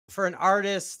For an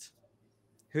artist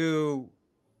who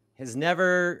has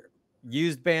never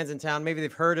used Bandsintown, maybe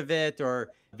they've heard of it,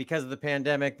 or because of the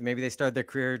pandemic, maybe they started their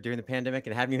career during the pandemic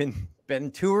and haven't even been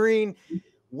touring.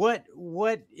 What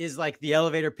is like the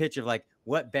elevator pitch of like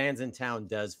what Bandsintown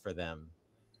does for them?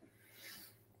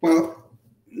 Well,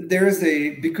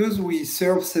 because we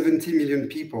serve 70 million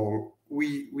people,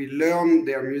 we learn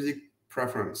their music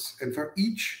preference. And for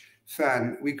each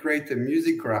fan, we create a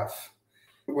music graph,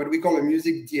 what we call a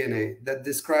music DNA that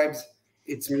describes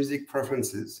its music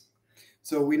preferences.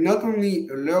 So we not only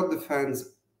alert the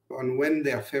fans on when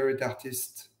their favorite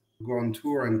artists go on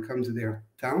tour and come to their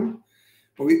town,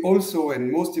 but we also,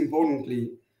 and most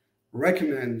importantly,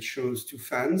 recommend shows to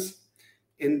fans.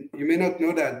 And you may not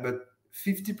know that, but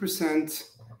 50%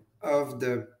 of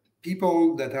the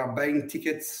people that are buying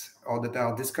tickets or that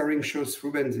are discovering shows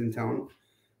through Bandsintown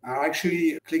are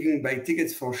actually clicking buy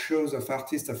tickets for shows of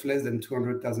artists of less than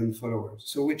 200,000 followers.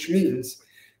 So which means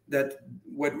that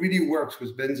what really works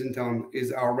with Bandsintown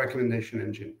is our recommendation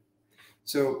engine.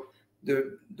 So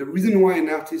the reason why an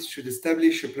artist should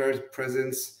establish a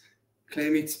presence,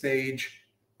 claim its page,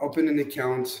 open an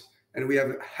account, and we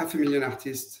have 500,000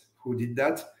 artists who did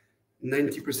that,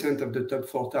 90% of the top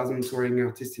 4,000 touring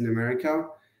artists in America,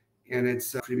 and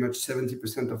it's pretty much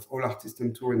 70% of all artists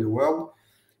on tour in the world,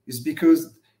 is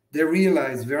because they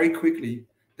realize very quickly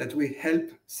that we help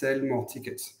sell more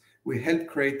tickets. We help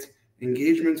create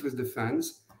engagement with the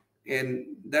fans, and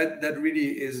that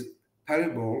really is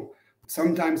palatable.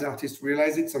 Sometimes artists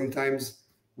realize it, sometimes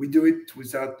we do it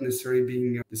without necessarily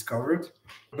being discovered.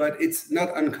 But it's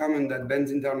not uncommon that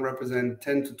Bandsintown represent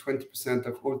 10 to 20%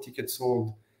 of all tickets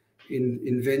sold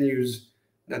in venues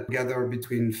that gather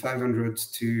between 500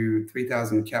 to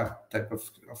 3,000 cap type of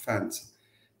fans.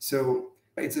 So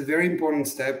it's a very important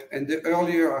step. And the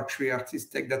earlier actually artists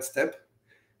take that step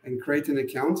and create an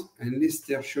account and list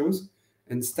their shows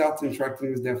and start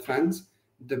interacting with their fans,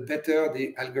 the better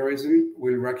the algorithm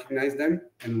will recognize them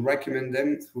and recommend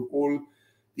them through all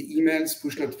the emails,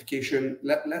 push notification.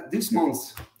 This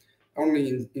month,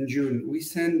 only in June, we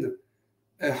send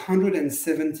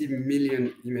 170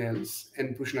 million emails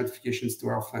and push notifications to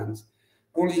our fans.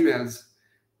 All emails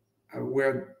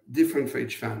were different for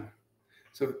each fan.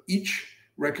 So each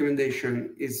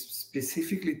recommendation is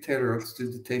specifically tailored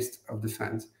to the taste of the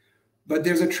fans. But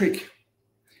there's a trick.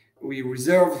 We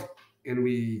reserve and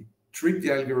we trick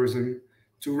the algorithm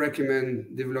to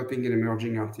recommend developing and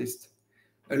emerging artists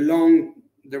along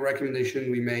the recommendation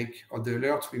we make or the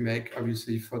alerts we make,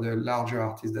 obviously, for the larger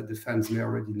artists that the fans may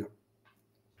already know.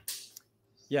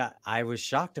 Yeah, I was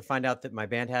shocked to find out that my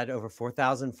band had over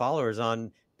 4,000 followers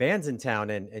on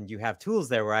Bandsintown, and you have tools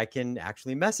there where I can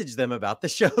actually message them about the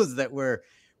shows that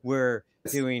we're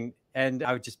doing. And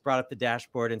I just brought up the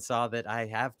dashboard and saw that I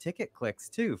have ticket clicks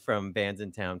too from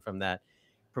Bandsintown from that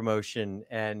promotion.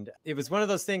 And it was one of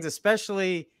those things,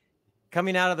 especially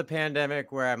coming out of the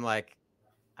pandemic, where I'm like,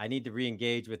 I need to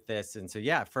re-engage with this. And so,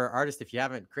 yeah, for artists, if you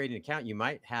haven't created an account, you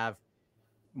might have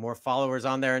more followers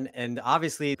on there. And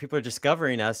obviously people are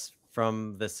discovering us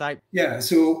from the site. Yeah.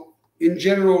 So in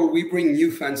general, we bring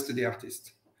new fans to the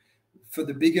artist. For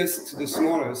the biggest to the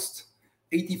smallest,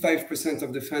 85%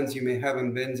 of the fans you may have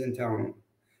on Bandsintown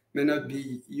may not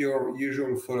be your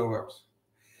usual followers.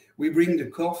 We bring the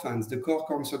core fans, the core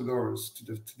concert goers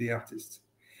to the artist.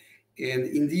 And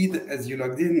indeed, as you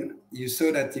logged in, you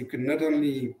saw that you could not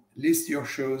only list your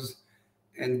shows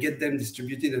and get them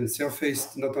distributed and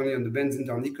surfaced not only on the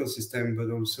Bandsintown ecosystem, but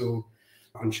also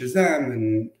on Shazam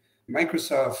and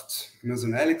Microsoft,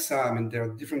 Amazon Alexa. I mean, there are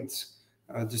different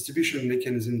distribution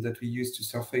mechanisms that we use to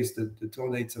surface the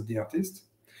tour dates of the artist.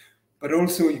 But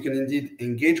also you can indeed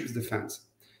engage with the fans.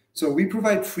 So we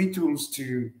provide free tools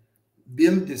to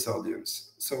build this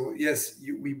audience. So yes,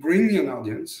 we bring you an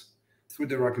audience through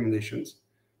the recommendations,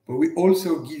 but we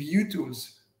also give you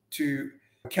tools to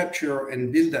capture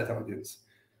and build that audience.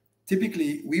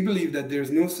 Typically, we believe that there's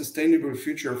no sustainable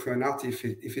future for an artist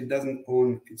if it doesn't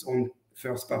own its own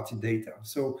first-party data.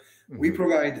 So we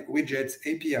provide widgets,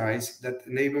 APIs that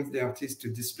enable the artist to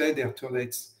display their tour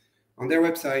dates on their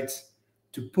websites,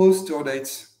 to post tour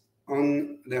dates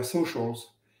on their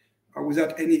socials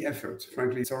without any effort.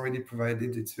 Frankly, it's already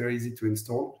provided. It's very easy to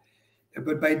install.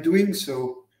 But by doing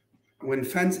so, when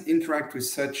fans interact with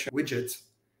such widgets,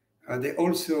 they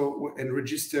also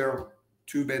register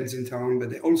to Bandsintown, but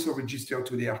they also register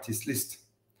to the artist list.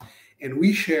 And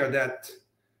we share that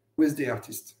with the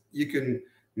artist. You can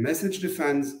message the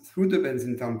fans through the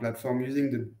Bandsintown platform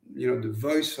using the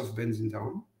voice of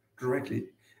Bandsintown directly.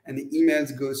 And the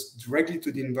emails goes directly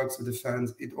to the inbox of the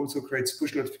fans. It also creates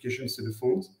push notifications to the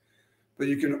phones. But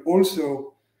you can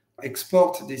also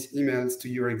export these emails to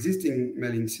your existing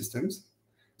mailing systems.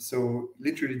 So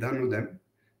literally download them,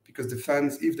 because the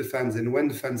fans, if the fans and when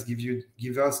the fans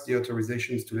give us the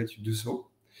authorizations to let you do so.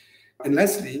 And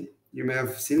lastly, you may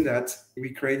have seen that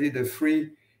we created a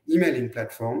free emailing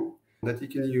platform that you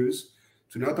can use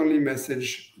to not only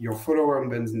message your follower on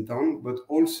Bandsintown, but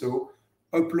also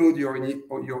upload your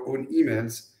own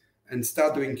emails and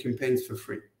start doing campaigns for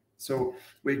free. So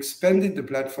we expanded the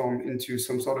platform into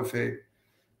some sort of a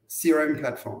CRM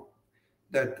platform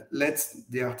that lets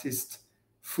the artist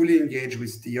fully engage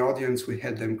with the audience we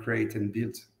had them create and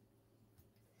build.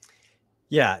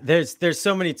 Yeah, there's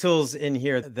so many tools in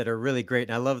here that are really great.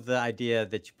 And I love the idea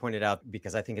that you pointed out,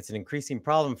 because I think it's an increasing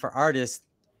problem for artists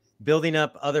building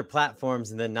up other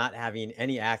platforms and then not having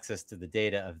any access to the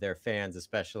data of their fans,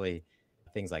 especially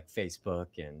things like Facebook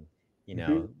and, you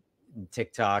know, Mm-hmm.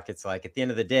 TikTok. It's like at the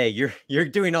end of the day, you're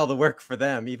doing all the work for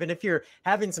them. Even if you're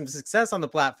having some success on the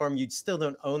platform, you still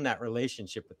don't own that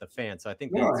relationship with the fan. So I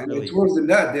think that No, it's and it's really, worse than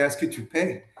that. They ask you to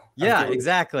pay yeah, after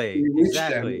exactly. you reach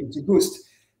Exactly. them to boost.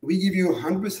 We give you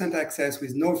 100% access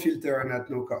with no filter and at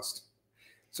no cost.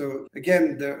 So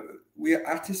again, we are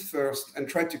artists first and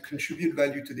try to contribute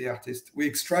value to the artist. We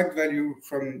extract value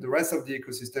from the rest of the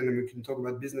ecosystem, and we can talk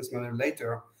about business model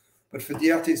later. But for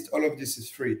the artist, all of this is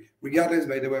free, regardless,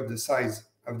 by the way, of the size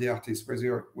of the artist,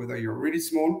 whether you're really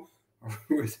small or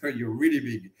whether you're really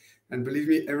big. And believe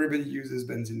me, everybody uses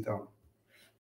Bandsintown.